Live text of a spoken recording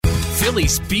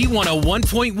Phillies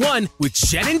B101.1 with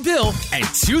Jen and Bill and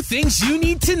two things you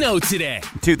need to know today.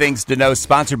 Two things to know,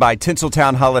 sponsored by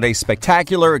Tinseltown Holiday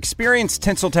Spectacular. Experience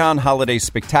Tinseltown Holiday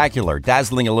Spectacular.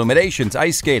 Dazzling illuminations,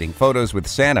 ice skating, photos with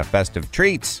Santa, festive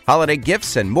treats, holiday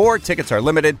gifts, and more. Tickets are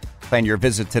limited. Plan your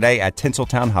visit today at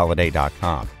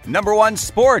tinseltownholiday.com. Number one,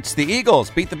 sports. The Eagles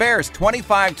beat the Bears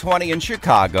 25-20 in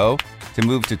Chicago to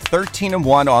move to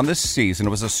 13-1 on the season.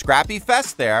 It was a scrappy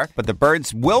fest there, but the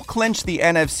Birds will clinch the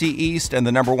NFC East and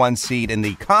the number one seed in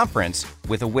the conference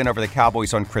with a win over the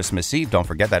Cowboys on Christmas Eve. Don't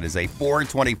forget that is a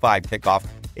 4:25 kickoff.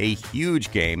 A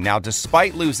huge game. Now,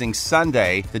 despite losing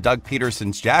Sunday to Doug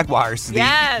Peterson's Jaguars,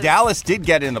 Dallas did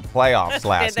get in the playoffs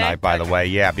last night, by the way.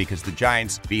 Yeah, because the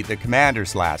Giants beat the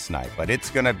Commanders last night. But it's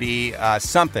going to be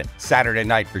something Saturday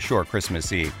night for sure,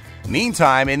 Christmas Eve.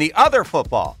 Meantime, in the other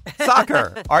football,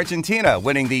 soccer, Argentina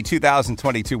winning the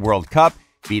 2022 World Cup,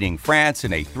 beating France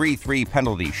in a 3-3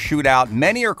 penalty shootout.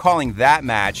 Many are calling that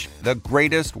match the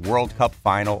greatest World Cup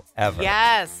final ever.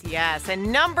 Yes.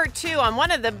 And number two, on one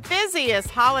of the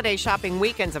busiest holiday shopping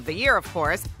weekends of the year, of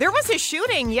course, there was a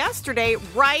shooting yesterday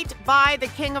right by the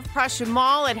King of Prussia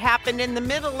Mall. It happened in the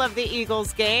middle of the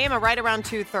Eagles game, right around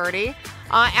 2:30.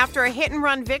 After a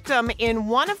hit-and-run victim in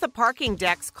one of the parking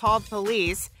decks called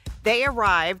police, they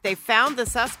arrived, they found the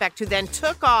suspect who then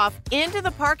took off into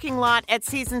the parking lot at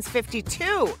Seasons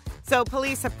 52. So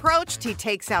police approached, he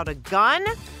takes out a gun.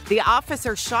 The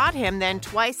officer shot him then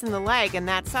twice in the leg, and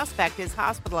that suspect is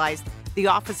hospitalized. The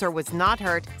officer was not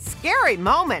hurt. Scary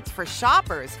moments for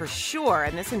shoppers, for sure.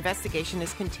 And this investigation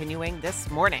is continuing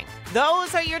this morning.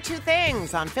 Those are your two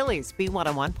things on Phillies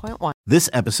B101.1.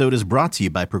 This episode is brought to you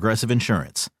by Progressive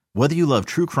Insurance. Whether you love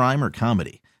true crime or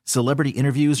comedy, celebrity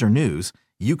interviews or news,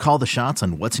 you call the shots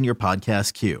on what's in your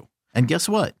podcast queue. And guess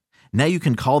what? Now you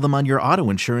can call them on your auto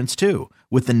insurance too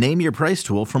with the Name Your Price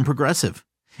tool from Progressive.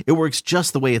 It works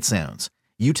just the way it sounds.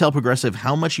 You tell Progressive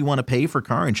how much you want to pay for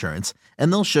car insurance,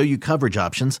 and they'll show you coverage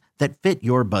options that fit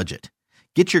your budget.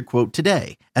 Get your quote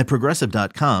today at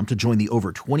Progressive.com to join the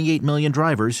over 28 million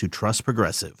drivers who trust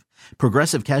Progressive.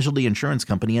 Progressive Casualty Insurance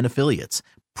Company and Affiliates.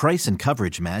 Price and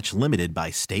coverage match limited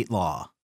by state law.